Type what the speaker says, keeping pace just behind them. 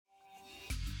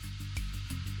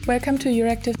Welcome to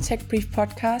Euractiv Tech Brief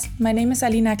podcast. My name is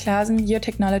Alina Klaasen, your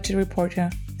technology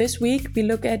reporter. This week we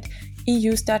look at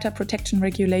EU's data protection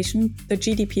regulation, the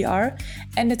GDPR,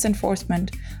 and its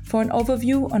enforcement. For an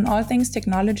overview on all things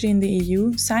technology in the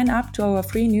EU, sign up to our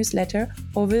free newsletter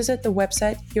or visit the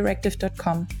website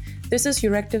euractiv.com. This is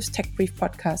Euractiv's Tech Brief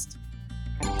podcast.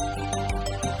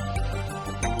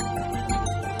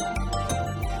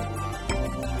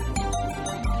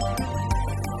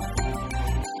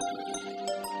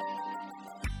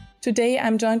 Today,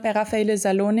 I'm joined by Raffaele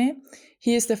Zallone.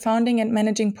 He is the founding and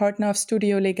managing partner of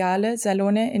Studio Legale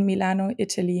Zallone in Milano,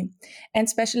 Italy, and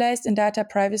specialized in data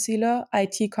privacy law,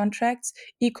 IT contracts,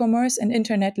 e-commerce and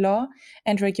internet law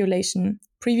and regulation.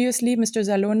 Previously, Mr.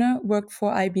 Zallone worked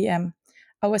for IBM.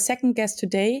 Our second guest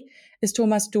today is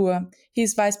Thomas Duhr. He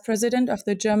is vice president of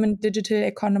the German Digital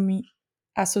Economy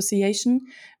Association,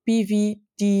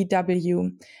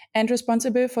 BVDW, and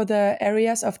responsible for the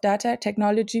areas of data,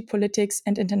 technology, politics,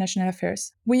 and international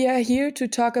affairs. We are here to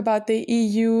talk about the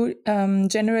EU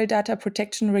General Data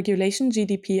Protection Regulation,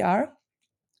 GDPR,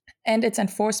 and its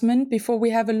enforcement before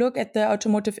we have a look at the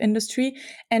automotive industry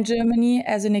and Germany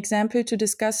as an example to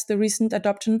discuss the recent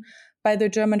adoption by the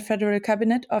German Federal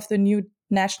Cabinet of the new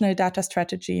National Data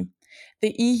Strategy.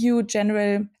 The EU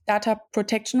General Data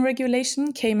Protection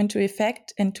Regulation came into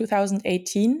effect in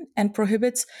 2018 and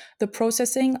prohibits the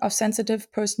processing of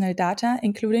sensitive personal data,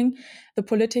 including the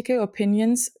political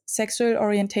opinions, sexual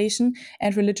orientation,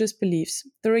 and religious beliefs.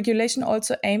 The regulation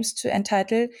also aims to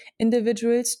entitle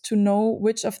individuals to know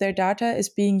which of their data is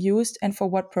being used and for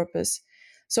what purpose.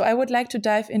 So I would like to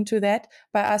dive into that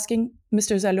by asking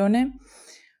Mr. Zallone,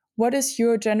 what is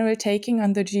your general taking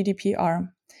on the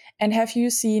GDPR? And have you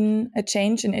seen a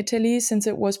change in Italy since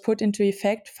it was put into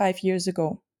effect 5 years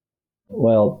ago?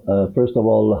 Well, first of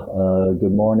all,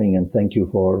 good morning and thank you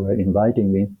for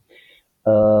inviting me.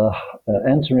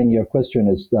 Answering your question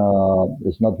is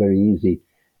not very easy.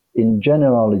 In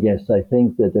general, yes, I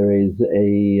think that there is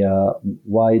a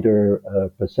wider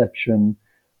perception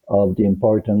of the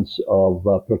importance of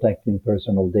protecting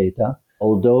personal data.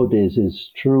 Although this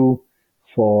is true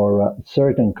for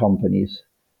certain companies,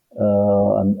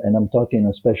 and I'm talking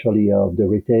especially of the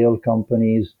retail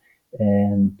companies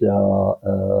and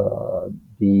the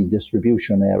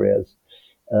distribution areas.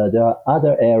 There are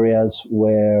other areas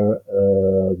where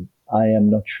I am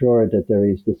not sure that there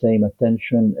is the same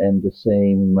attention and the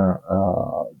same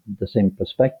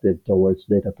perspective towards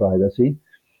data privacy.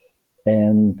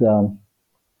 And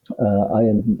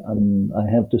I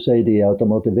have to say the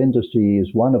automotive industry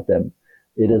is one of them.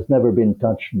 It has never been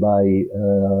touched by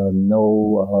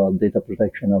no data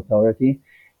protection authority.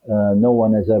 No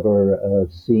one has ever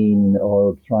seen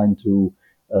or trying to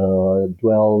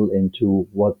dwell into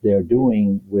what they're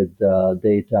doing with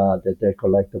data that they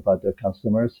collect about their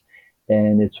customers.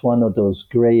 And it's one of those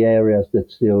gray areas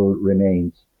that still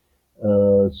remains.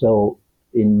 So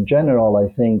in general, I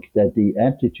think that the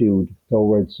attitude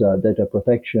towards data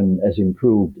protection has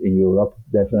improved in Europe,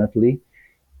 definitely.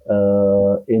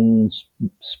 In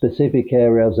specific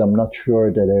areas, I'm not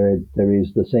sure that there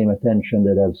is the same attention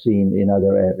that I've seen in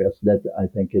other areas. That I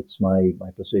think it's my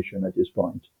position at this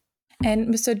point. And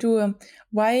Mr. Duhr,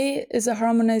 why is a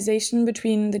harmonization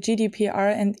between the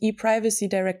GDPR and e-privacy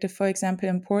directive, for example,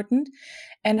 important?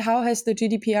 And how has the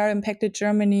GDPR impacted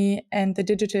Germany and the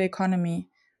digital economy?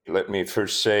 Let me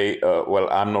first say, well,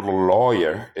 I'm not a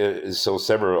lawyer, so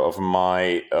several of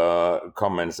my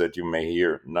comments that you may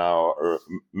hear now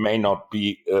may not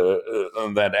be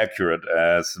that accurate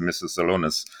as Mr.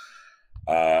 Zallone's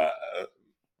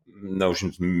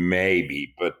notions may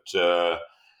be. But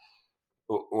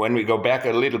when we go back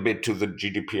a little bit to the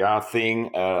GDPR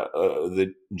thing,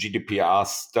 the GDPR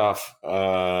stuff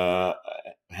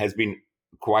has been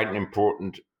quite an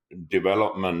important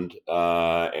development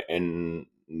in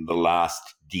the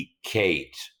last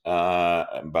decade.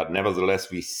 But nevertheless,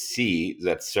 we see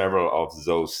that several of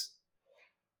those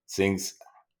things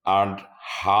aren't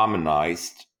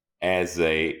harmonized as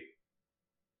they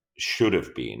should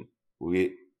have been.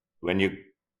 When you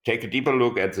take a deeper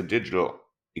look at the digital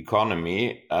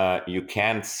economy, you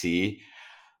can see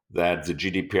that the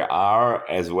GDPR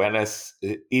as well as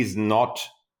is not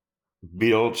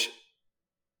built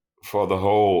for the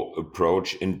whole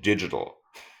approach in digital.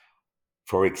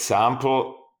 For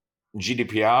example,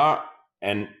 GDPR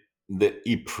and the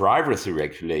e-privacy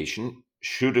regulation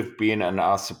should have been and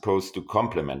are supposed to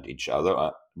complement each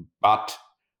other, but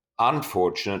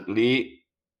unfortunately,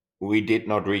 we did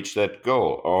not reach that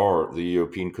goal, or the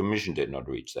European Commission did not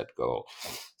reach that goal.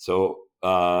 So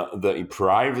the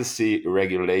e-privacy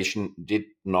regulation did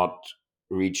not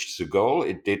reach the goal.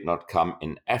 It did not come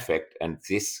in effect, and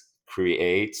this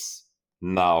creates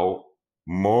now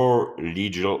more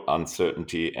legal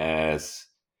uncertainty as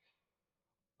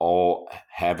all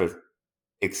have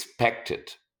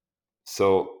expected.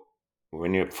 So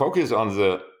when you focus on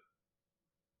the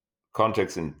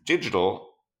context in digital,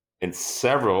 in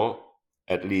several,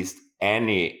 at least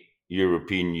any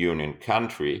European Union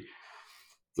country,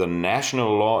 the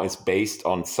national law is based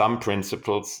on some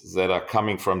principles that are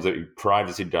coming from the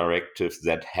privacy directives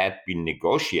that had been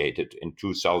negotiated in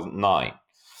 2009.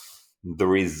 The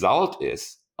result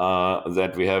is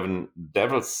that we have a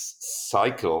devil's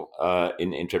cycle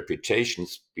in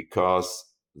interpretations, because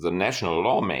the national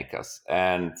lawmakers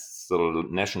and the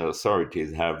national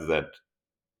authorities have that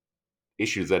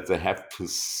issue that they have to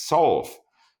solve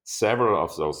several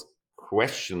of those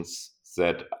questions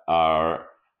that are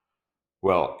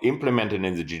implemented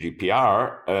in the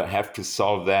GDPR, have to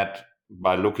solve that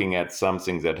by looking at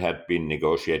something that had been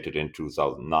negotiated in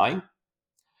 2009,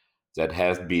 that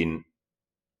has been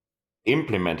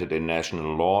implemented in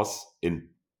national laws in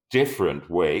different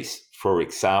ways. For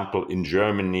example, in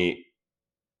Germany,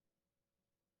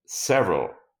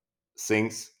 several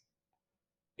things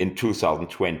in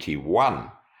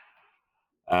 2021.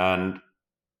 And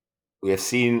we have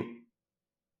seen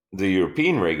the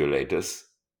European regulators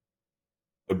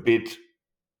a bit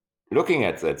looking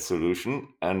at that solution,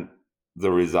 and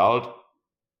the result,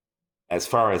 as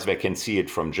far as they can see it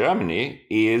from Germany,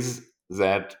 is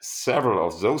that several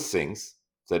of those things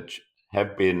that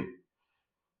have been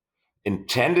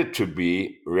intended to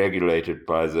be regulated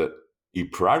by the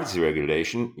e-privacy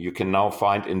regulation, you can now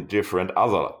find in different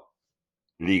other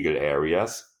legal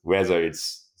areas, whether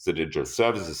it's the Digital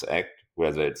Services Act,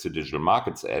 whether it's the Digital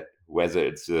Markets Act, whether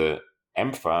it's the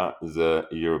EMFA, the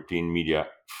European Media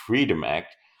Freedom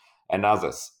Act, and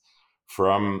others.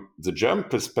 From the German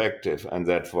perspective, and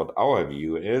that's what our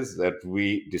view is, that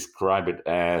we describe it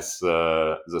as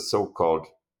the so-called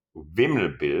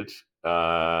Wimmelbild.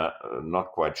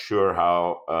 Not quite sure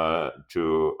how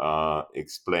to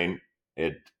explain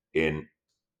it in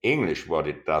English, what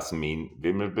it does mean,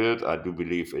 Wimmelbild. I do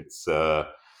believe it's a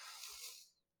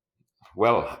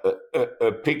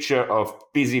picture of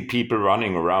busy people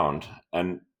running around.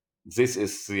 And this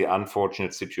is the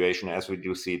unfortunate situation as we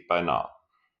do see it by now.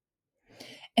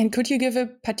 And could you give a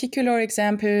particular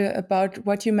example about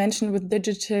what you mentioned with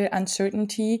digital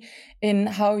uncertainty in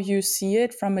how you see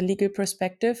it from a legal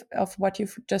perspective of what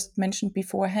you've just mentioned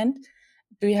beforehand?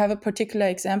 Do you have a particular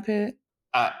example?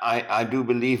 I do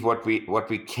believe what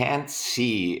we can't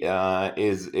see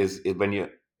is when you,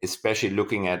 especially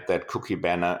looking at that cookie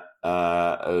banner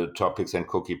topics and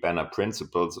cookie banner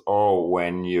principles, or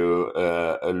when you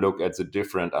look at the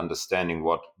different understanding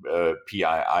what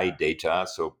PII data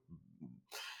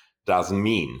does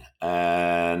mean,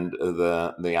 and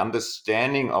the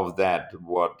understanding of that,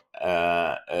 what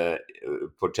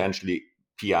potentially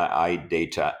PII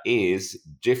data is,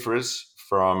 differs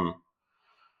from,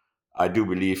 I do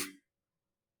believe,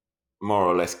 more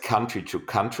or less country to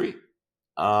country.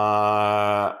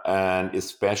 And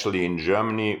especially in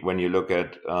Germany, when you look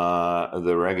at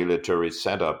the regulatory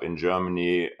setup in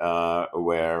Germany,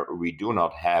 where we do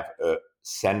not have a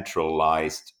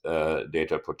centralized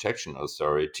data protection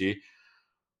authority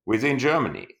within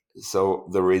Germany. So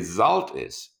the result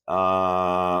is,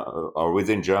 or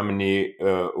within Germany,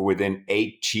 within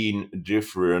 18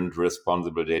 different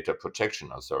responsible data protection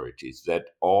authorities that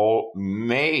all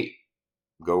may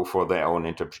go for their own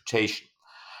interpretation.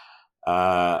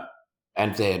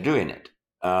 And they are doing it.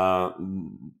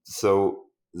 So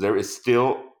there is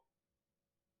still,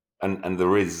 and the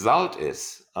result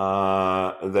is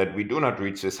that we do not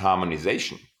reach this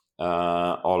harmonization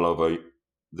all over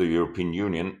the European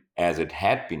Union as it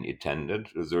had been intended.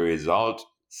 The result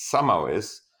somehow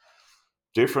is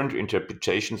different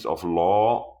interpretations of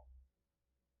law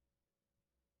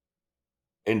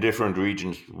in different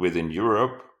regions within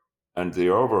Europe, and the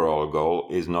overall goal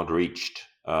is not reached,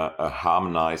 a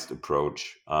harmonized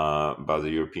approach by the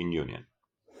European Union.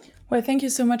 Well, thank you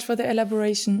so much for the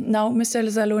elaboration. Now, Mr.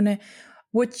 Zallone,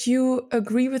 would you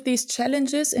agree with these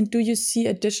challenges, and do you see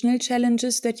additional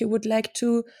challenges that you would like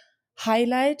to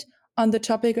highlight on the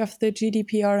topic of the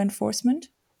GDPR enforcement?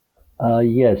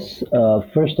 Yes.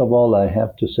 First of all, I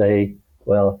have to say,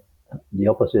 well, the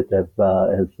opposite of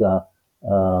as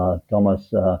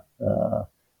Thomas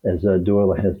as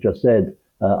Duhr has just said.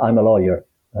 I'm a lawyer,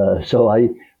 so I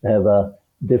have a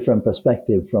different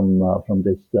perspective from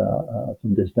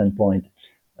this standpoint.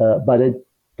 But I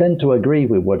tend to agree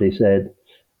with what he said.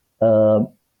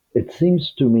 It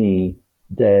seems to me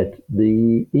that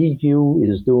the EU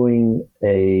is doing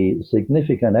a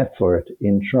significant effort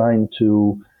in trying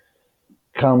to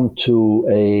come to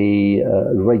a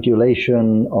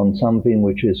regulation on something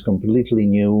which is completely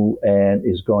new and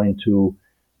is going to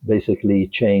basically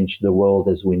change the world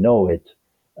as we know it.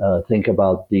 Think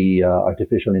about the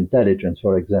artificial intelligence,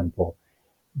 for example,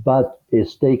 but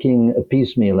is taking a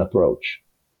piecemeal approach.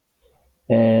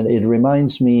 And it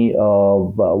reminds me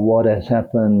of what has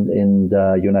happened in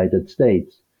the United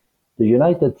States. The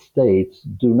United States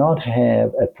do not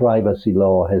have a privacy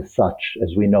law as such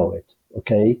as we know it,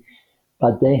 okay?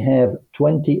 But they have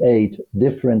 28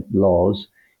 different laws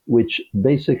which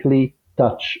basically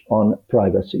touch on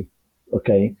privacy.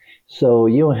 Okay, so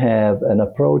you have an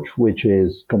approach which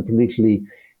is completely,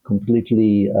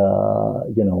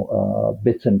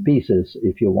 bits and pieces,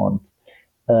 if you want.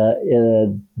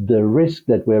 The risk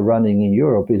that we're running in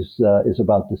Europe is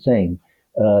about the same.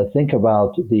 Think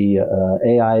about the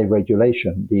AI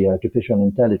regulation, the artificial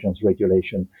intelligence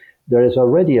regulation. There is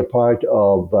already a part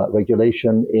of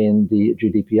regulation in the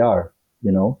GDPR,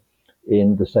 you know,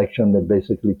 in the section that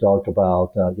basically talk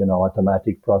about,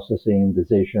 automatic processing,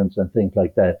 decisions, and things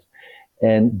like that.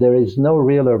 And there is no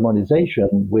real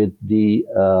harmonization with the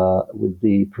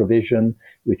provision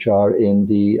which are in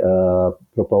the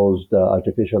proposed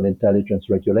artificial intelligence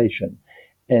regulation.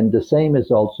 And the same is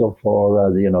also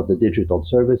for the Digital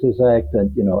Services Act,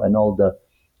 and and all the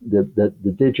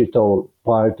digital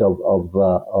part of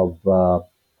the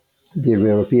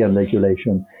European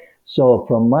regulation. So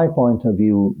from my point of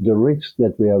view, the risk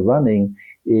that we are running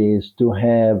is to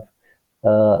have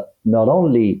not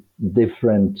only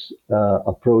different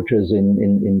approaches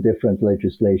in different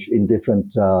legislation, in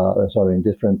different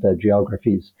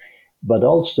geographies, but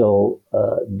also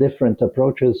different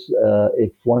approaches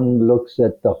if one looks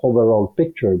at the overall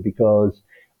picture, because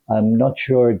I'm not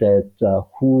sure that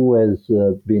who has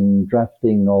been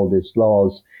drafting all these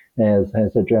laws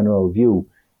has a general view.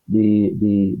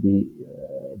 The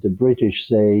British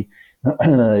say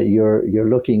you're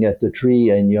looking at the tree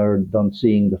and you're not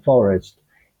seeing the forest.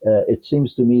 It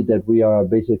seems to me that we are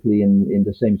basically in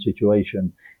the same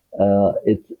situation.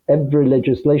 Every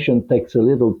legislation takes a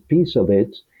little piece of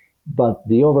it, but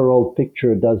the overall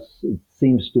picture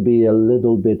seems to be a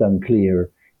little bit unclear.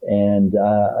 And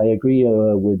I agree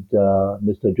with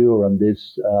Mr. Duhr on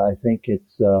this. I think it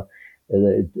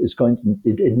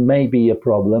may be a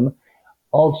problem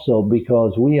also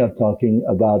because we are talking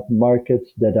about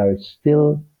markets that are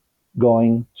still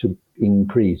going to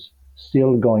increase,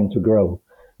 still going to grow.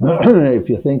 If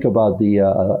you think about the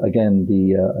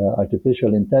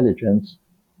artificial intelligence,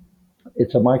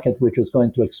 it's a market which is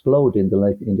going to explode in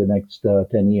the next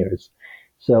 10 years.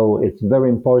 So it's very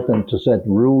important to set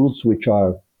rules which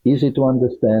are easy to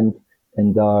understand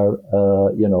and are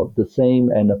the same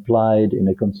and applied in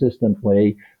a consistent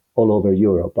way all over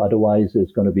Europe. Otherwise,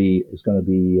 it's going to be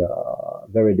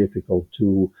very difficult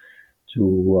to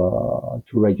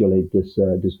regulate this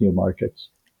new markets.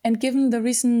 And given the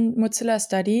recent Mozilla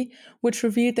study, which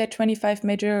revealed that 25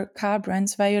 major car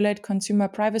brands violate consumer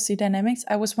privacy dynamics,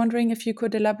 I was wondering if you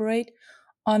could elaborate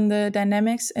on the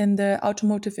dynamics in the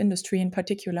automotive industry in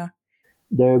particular.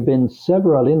 There have been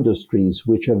several industries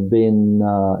which have been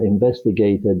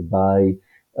investigated by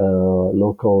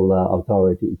local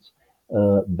authorities,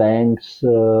 banks,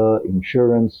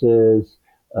 insurances,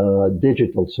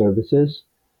 digital services,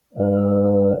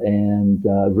 and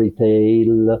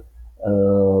retail.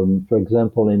 For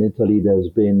example, in Italy, there's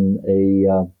been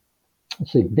a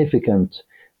significant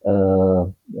uh,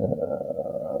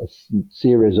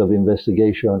 series of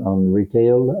investigation on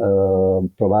retail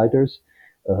providers,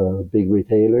 big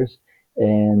retailers,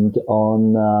 and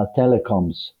on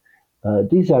telecoms.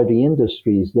 These are the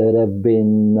industries that have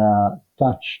been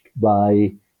touched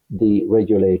by the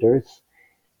regulators.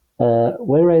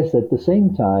 Whereas at the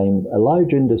same time, a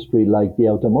large industry like the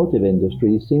automotive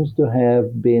industry seems to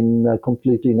have been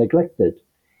completely neglected.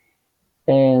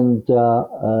 And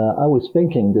I was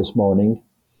thinking this morning,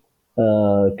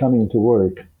 coming to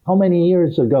work, how many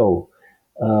years ago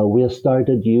we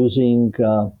started using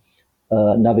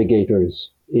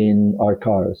navigators in our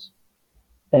cars.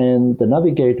 And the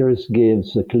navigators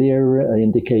gives clear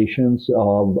indications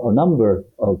of a number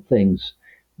of things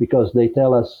because they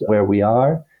tell us where we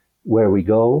are, where we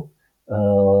go.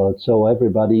 So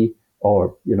everybody,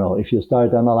 or if you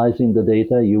start analyzing the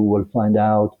data, you will find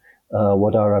out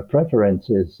what are our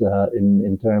preferences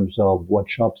in terms of what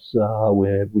shops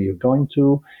we are going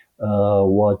to,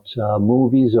 what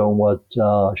movies or what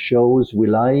shows we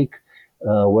like,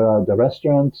 where are the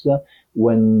restaurants,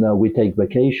 when we take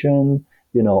vacation,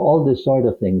 all this sort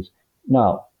of things.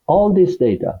 Now, all this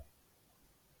data,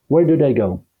 where do they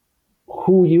go?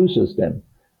 Who uses them?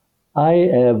 I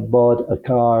have bought a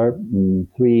car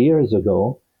 3 years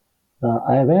ago,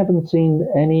 I haven't seen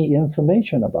any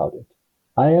information about it.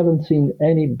 I haven't seen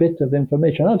any bit of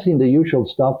information. I've seen the usual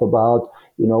stuff about,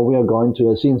 we are going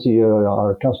to, since you're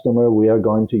our customer, we are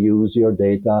going to use your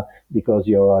data because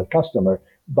you're our customer.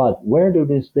 But where do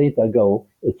this data go?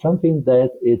 It's something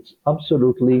that it's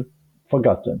absolutely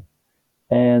forgotten.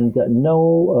 And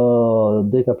no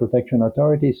data protection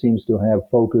authority seems to have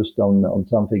focused on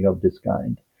something of this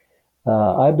kind.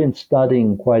 I've been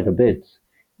studying quite a bit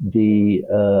the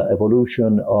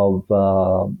evolution of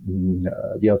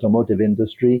the automotive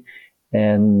industry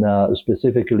and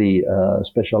specifically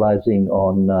specializing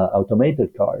on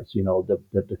automated cars,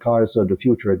 the cars of the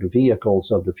future, the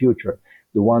vehicles of the future,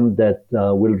 the one that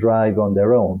will drive on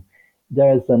their own.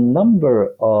 There's a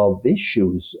number of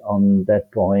issues on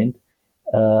that point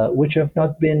which have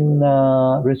not been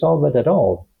resolved at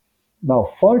all. Now,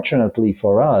 fortunately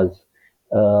for us,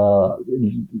 uh,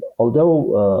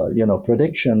 although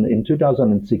prediction in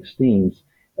 2016,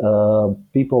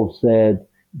 people said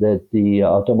that the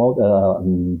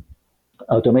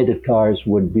automated cars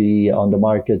would be on the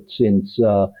market since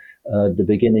the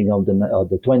beginning of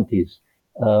the 20s.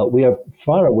 We are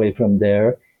far away from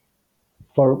there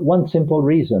for one simple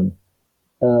reason,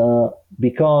 uh,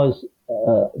 because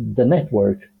the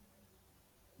network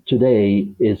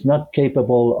today is not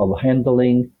capable of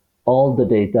handling all the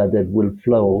data that will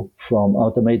flow from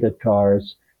automated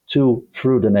cars to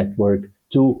through the network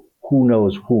to who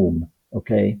knows whom.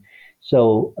 Okay,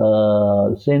 so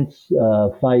since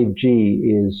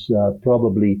 5G is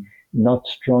probably not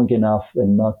strong enough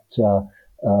and not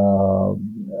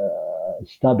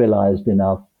stabilized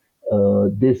enough,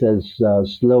 this has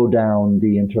slowed down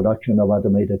the introduction of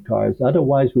automated cars.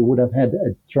 Otherwise, we would have had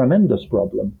a tremendous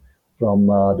problem from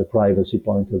the privacy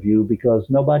point of view because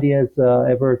nobody has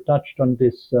ever touched on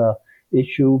this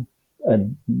issue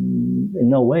in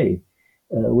no way,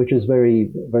 which is very,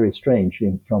 very strange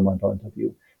from my point of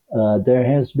view. There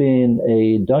has been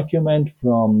a document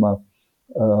from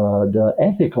the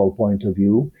ethical point of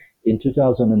view. In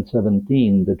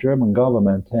 2017, the German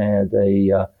government had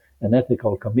an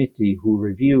ethical committee who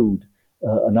reviewed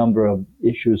a number of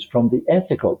issues from the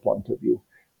ethical point of view.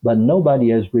 But nobody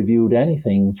has reviewed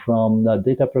anything from the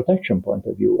data protection point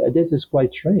of view. And this is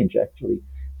quite strange, actually.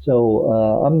 So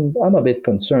I'm a bit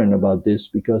concerned about this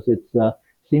because it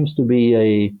seems to be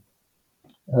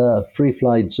a free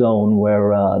flight zone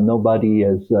where nobody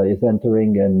is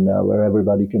entering and where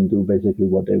everybody can do basically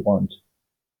what they want.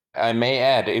 I may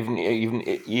add, even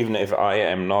if I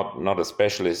am not a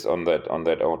specialist on that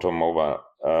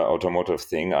automotive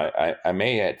thing, I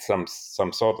may add some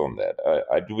thought on that.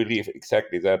 I do believe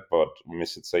exactly that what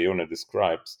Mr. Zallone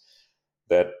describes,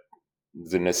 that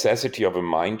the necessity of a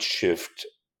mind shift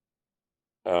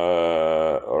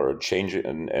or a change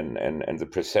in the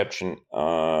perception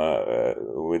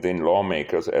within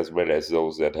lawmakers as well as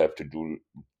those that have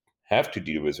to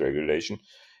deal with regulation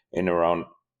in around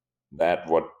that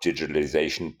what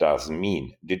digitalization does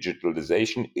mean.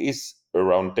 Digitalization is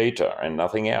around data and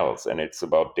nothing else, and it's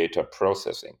about data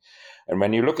processing. And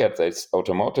when you look at this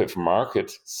automotive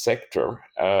market sector,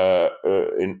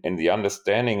 in the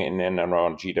understanding in and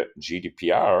around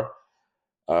GDPR,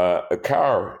 a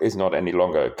car is not any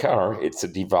longer a car; it's a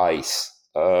device.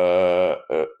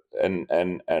 And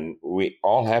we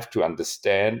all have to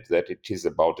understand that it is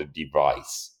about a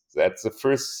device. That's the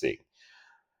first thing.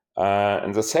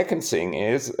 And the second thing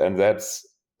is, and that's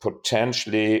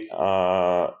potentially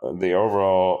the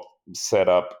overall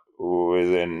setup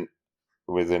within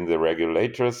the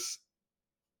regulators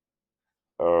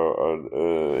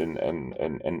and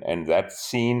that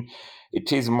scene,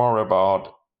 it is more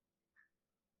about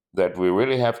that we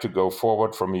really have to go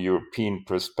forward from a European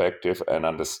perspective and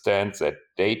understand that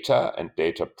data and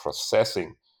data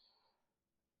processing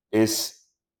is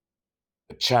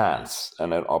a chance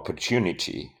and an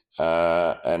opportunity,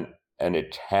 and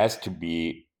it has to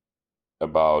be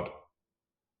about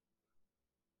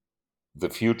the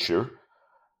future.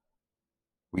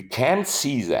 We can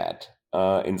see that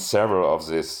in several of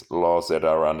these laws that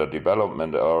are under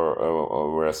development,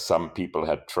 or where some people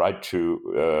had tried to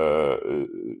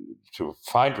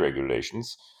find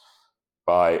regulations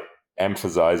by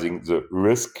emphasizing the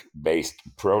risk-based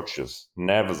approaches.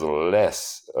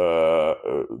 Nevertheless,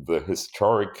 the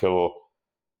historical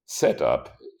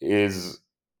setup is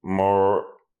more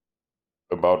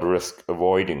about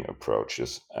risk-avoiding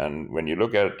approaches. And when you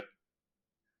look at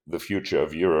the future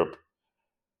of Europe,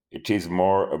 it is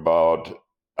more about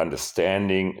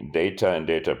understanding data and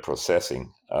data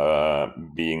processing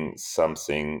being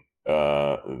something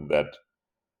that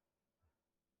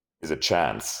is a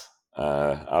chance.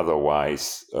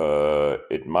 Otherwise,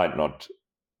 it might not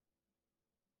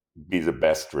be the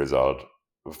best result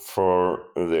for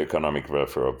the economic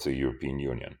welfare of the European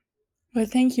Union. Well,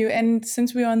 thank you. And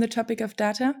since we are on the topic of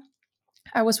data,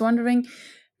 I was wondering,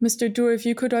 Mr. Duhr, if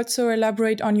you could also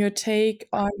elaborate on your take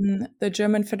on the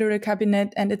German federal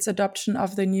cabinet and its adoption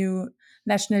of the new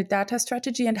national data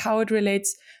strategy and how it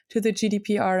relates to the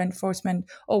GDPR enforcement,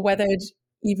 or whether it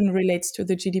even relates to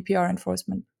the GDPR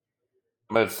enforcement.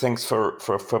 Well, thanks for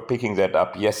picking that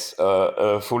up. Yes,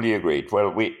 fully agreed.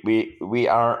 Well, we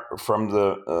are from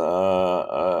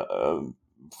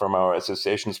our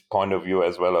association's point of view,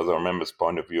 as well as our members'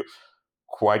 point of view,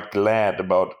 quite glad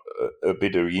about a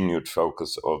bit of renewed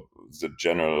focus of the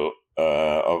general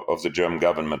of the German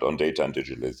government on data and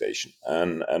digitalization,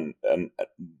 and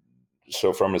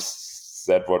so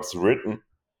that what's written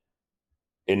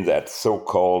in that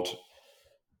so-called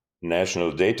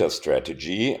national data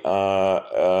strategy,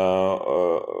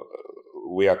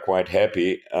 we are quite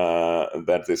happy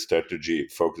that this strategy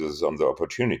focuses on the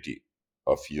opportunity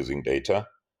of using data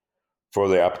for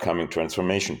the upcoming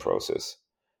transformation process.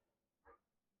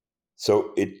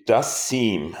 So it does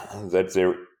seem that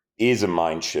there is a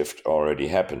mind shift already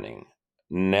happening.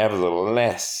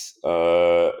 Nevertheless,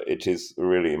 it is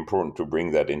really important to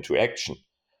bring that into action.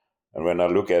 And when I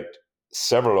look at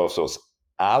several of those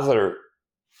other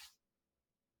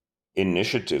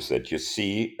initiatives that you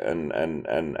see and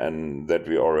that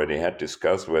we already had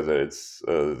discussed, whether it's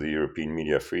the European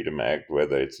Media Freedom Act,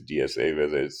 whether it's the DSA,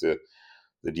 whether it's the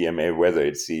DMA, whether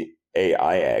it's the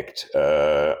AI Act,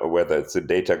 whether it's the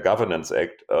Data Governance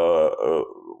Act,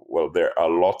 well, there are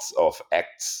lots of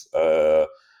acts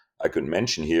I could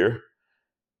mention here.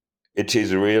 It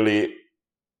is really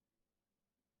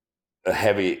a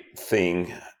heavy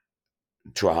thing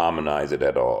to harmonize it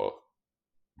at all.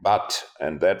 But,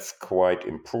 and that's quite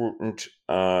important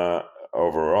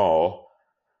overall,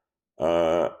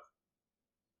 that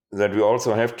we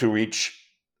also have to reach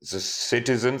the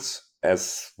citizens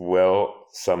as well,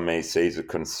 some may say the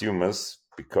consumers,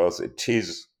 because it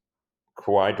is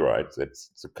quite right that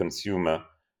the consumer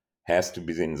has to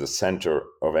be in the center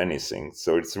of anything.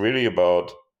 So it's really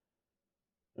about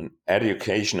an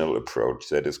educational approach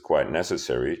that is quite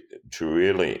necessary to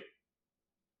really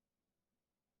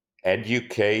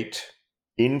educate,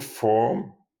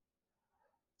 inform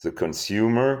the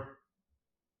consumer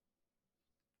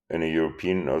and a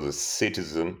European or the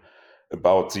citizen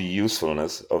about the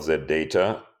usefulness of their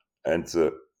data and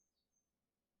the,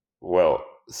 well,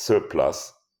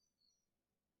 surplus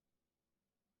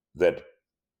that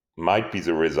might be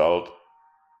the result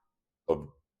of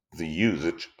the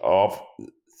usage of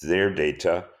their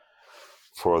data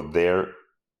for their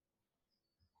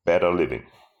better living.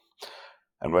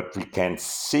 And what we can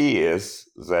see is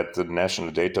that the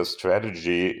national data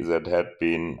strategy that had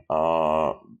been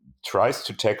tries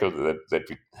to tackle that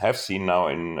we have seen now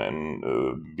in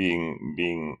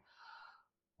being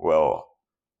well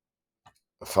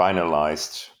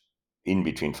finalized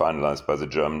by the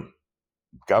German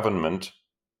government,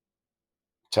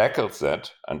 tackles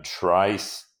that and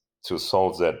tries to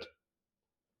solve that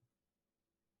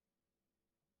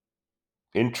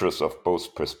interest of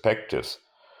both perspectives.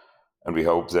 And we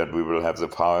hope that we will have the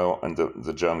power, and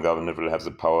the German government will have the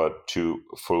power to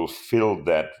fulfill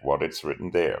that, what it's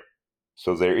written there.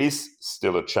 So there is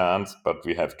still a chance, but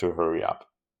we have to hurry up.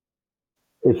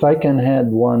 If I can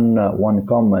add one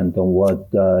comment on what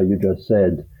you just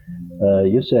said.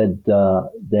 You said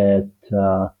that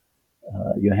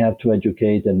you have to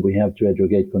educate, and we have to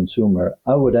educate consumer.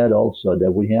 I would add also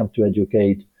that we have to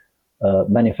educate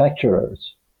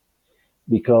manufacturers,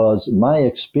 because my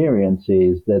experience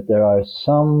is that there are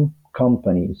some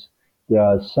companies, there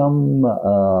are some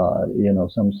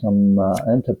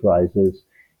enterprises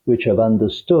which have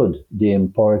understood the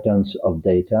importance of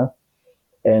data,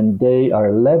 and they are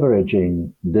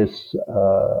leveraging this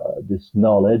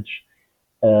knowledge,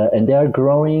 and they are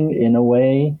growing in a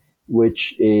way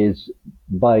which is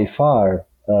by far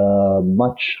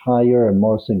much higher and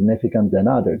more significant than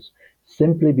others,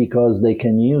 simply because they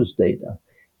can use data.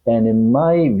 And in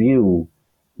my view,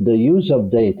 the use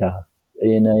of data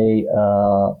in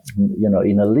a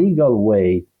legal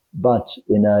way, but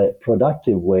in a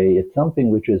productive way, it's something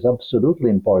which is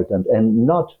absolutely important, and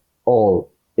not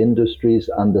all industries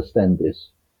understand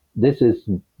this. This is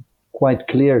quite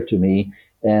clear to me,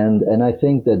 and I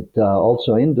think that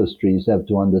also industries have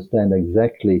to understand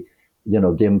exactly,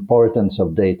 the importance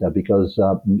of data, because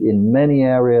in many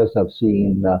areas I've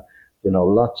seen,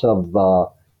 lots of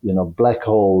black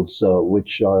holes,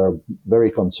 which are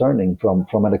very concerning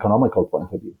from an economical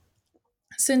point of view.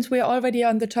 Since we're already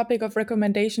on the topic of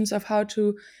recommendations of how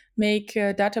to make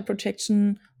data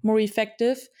protection more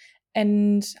effective,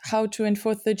 and how to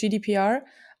enforce the GDPR.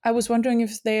 I was wondering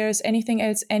if there's anything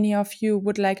else any of you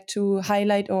would like to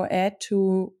highlight or add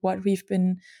to what we've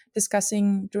been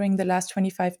discussing during the last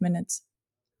 25 minutes.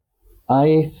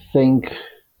 I think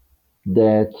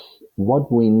that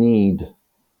what we need,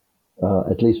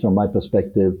 at least from my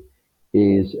perspective,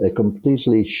 is a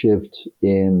completely shift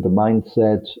in the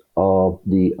mindset of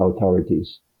the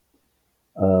authorities,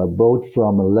 both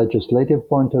from a legislative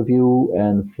point of view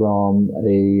and from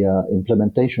a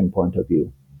implementation point of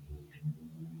view.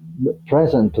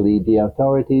 Presently, the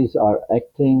authorities are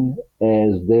acting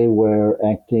as they were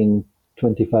acting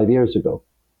 25 years ago,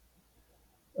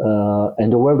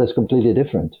 and the world is completely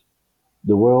different.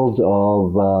 The world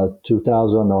of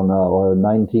 2000 or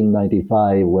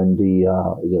 1995, when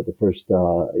the first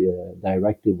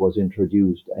directive was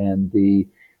introduced, and the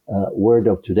world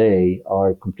of today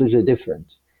are completely different.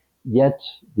 Yet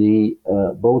the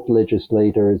both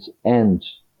legislators and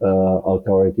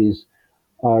authorities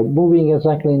are moving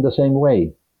exactly in the same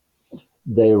way.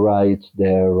 They write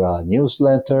their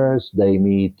newsletters. They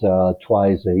meet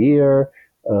twice a year.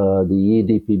 The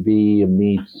EDPB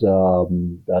meets, I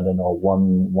don't know,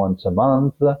 once a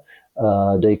month.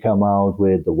 They come out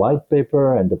with the white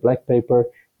paper and the black paper,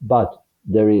 but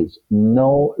there is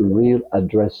no real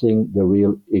addressing the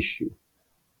real issue.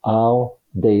 How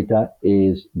data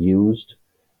is used,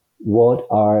 what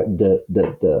are the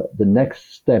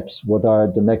next steps, what are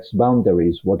the next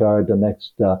boundaries, what are the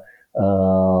next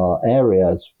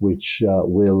areas which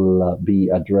will be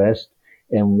addressed,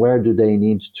 and where do they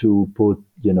need to put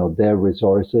their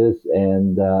resources,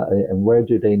 and where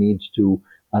do they need to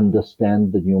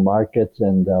understand the new markets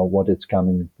and what is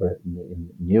coming for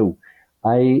new.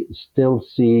 I still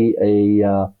see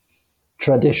a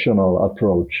traditional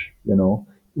approach.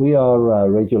 We are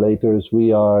regulators,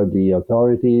 we are the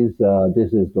authorities.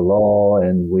 This is the law,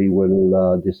 and we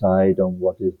will decide on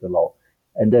what is the law.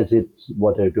 And that's it.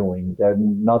 What they're doing. They're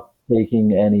not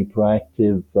taking any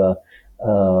proactive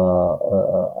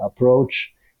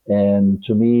approach. And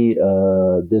to me,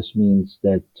 this means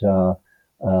that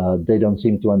they don't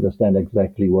seem to understand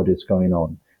exactly what is going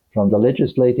on. From the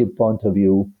legislative point of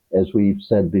view, as we've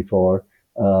said before,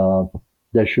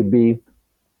 there should be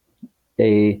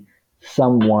a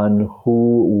someone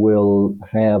who will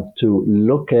have to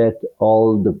look at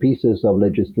all the pieces of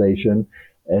legislation,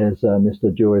 as Mr.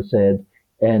 Duhr said,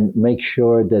 and make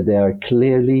sure that they are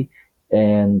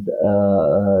and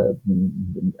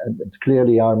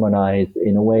clearly harmonized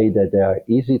in a way that they are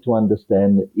easy to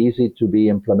understand, easy to be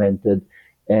implemented,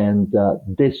 and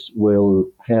this will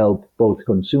help both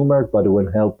consumers, but it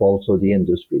will help also the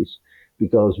industries,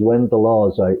 because when the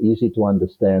laws are easy to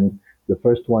understand, the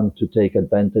first one to take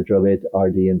advantage of it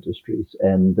are the industries,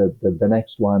 and the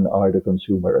next one are the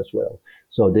consumer as well.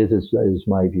 So this is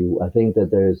my view. I think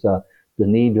that there is the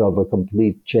need of a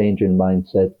complete change in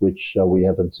mindset, which we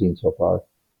haven't seen so far.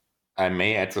 I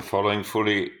may add the following,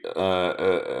 fully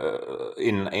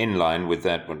in line with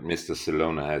that what Mr.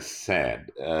 Zallone has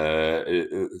said.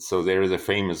 So there is a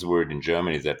famous word in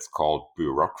Germany that's called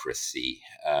bureaucracy,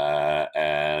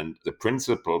 and the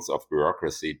principles of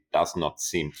bureaucracy does not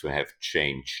seem to have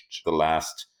changed the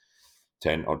last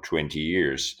 10 or 20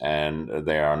 years, and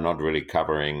they are not really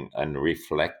covering and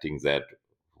reflecting that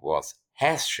what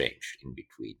has changed in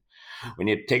between. When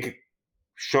you take a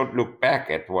short look back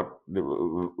at when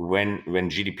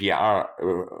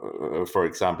GDPR, for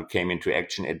example, came into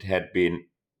action, it had been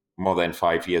more than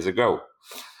 5 years ago.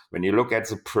 When you look at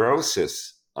the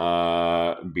process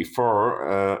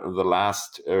before the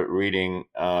last reading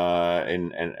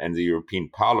in the European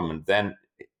Parliament, then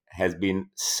has been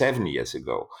 7 years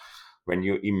ago. When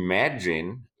you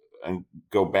imagine and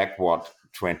go back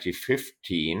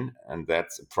 2015, and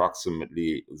that's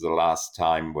approximately the last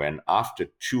time when, after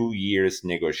 2 years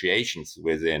negotiations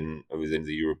within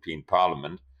the European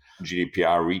Parliament,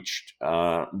 GDPR reached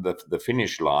the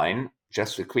finish line.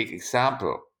 Just a quick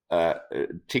example: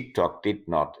 TikTok did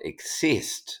not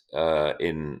exist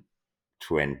in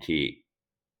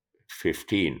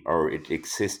 2015, or it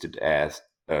existed as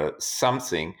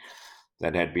something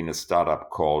that had been a startup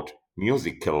called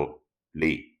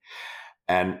Musically.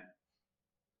 And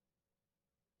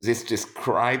this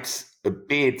describes a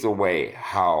bit the way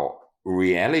how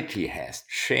reality has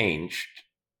changed.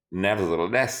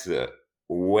 Nevertheless, the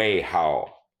way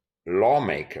how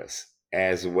lawmakers,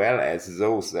 as well as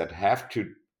those that have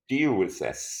to deal with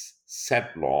this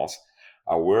set laws,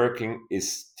 are working is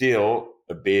still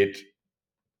a bit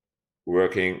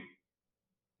working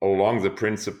along the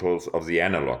principles of the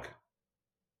analog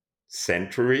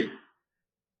century.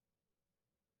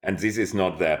 And this is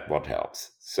not that what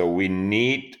helps. So we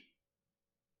need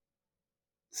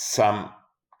some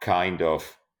kind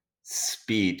of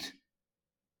speed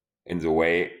in the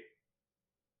way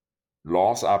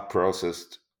laws are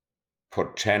processed,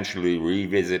 potentially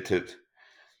revisited.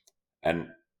 And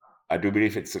I do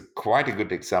believe it's quite a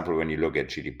good example when you look at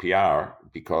GDPR,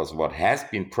 because what has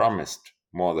been promised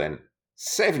more than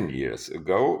 7 years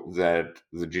ago, that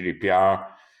the GDPR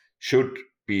should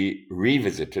be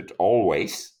revisited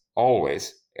always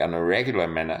in a regular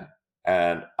manner.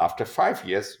 And after 5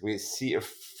 years, we see a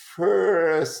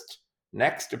first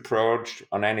next approach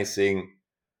on anything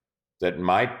that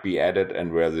might be added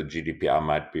and where the GDPR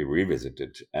might be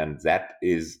revisited. And that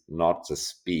is not the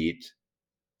speed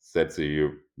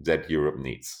that Europe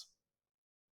needs.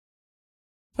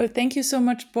 Well, thank you so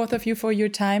much, both of you, for your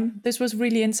time. This was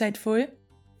really insightful.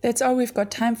 That's all we've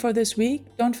got time for this week.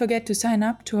 Don't forget to sign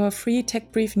up to our free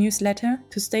Tech Brief newsletter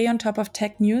to stay on top of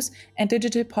tech news and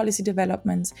digital policy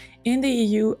developments in the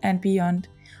EU and beyond.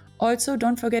 Also,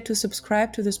 don't forget to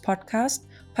subscribe to this podcast,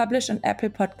 published on Apple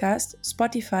Podcasts,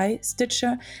 Spotify,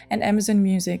 Stitcher, and Amazon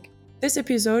Music. This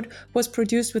episode was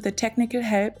produced with the technical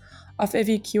help of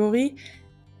Evi Kiori.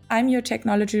 I'm your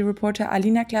technology reporter,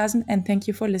 Alina Klasen, and thank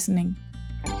you for listening.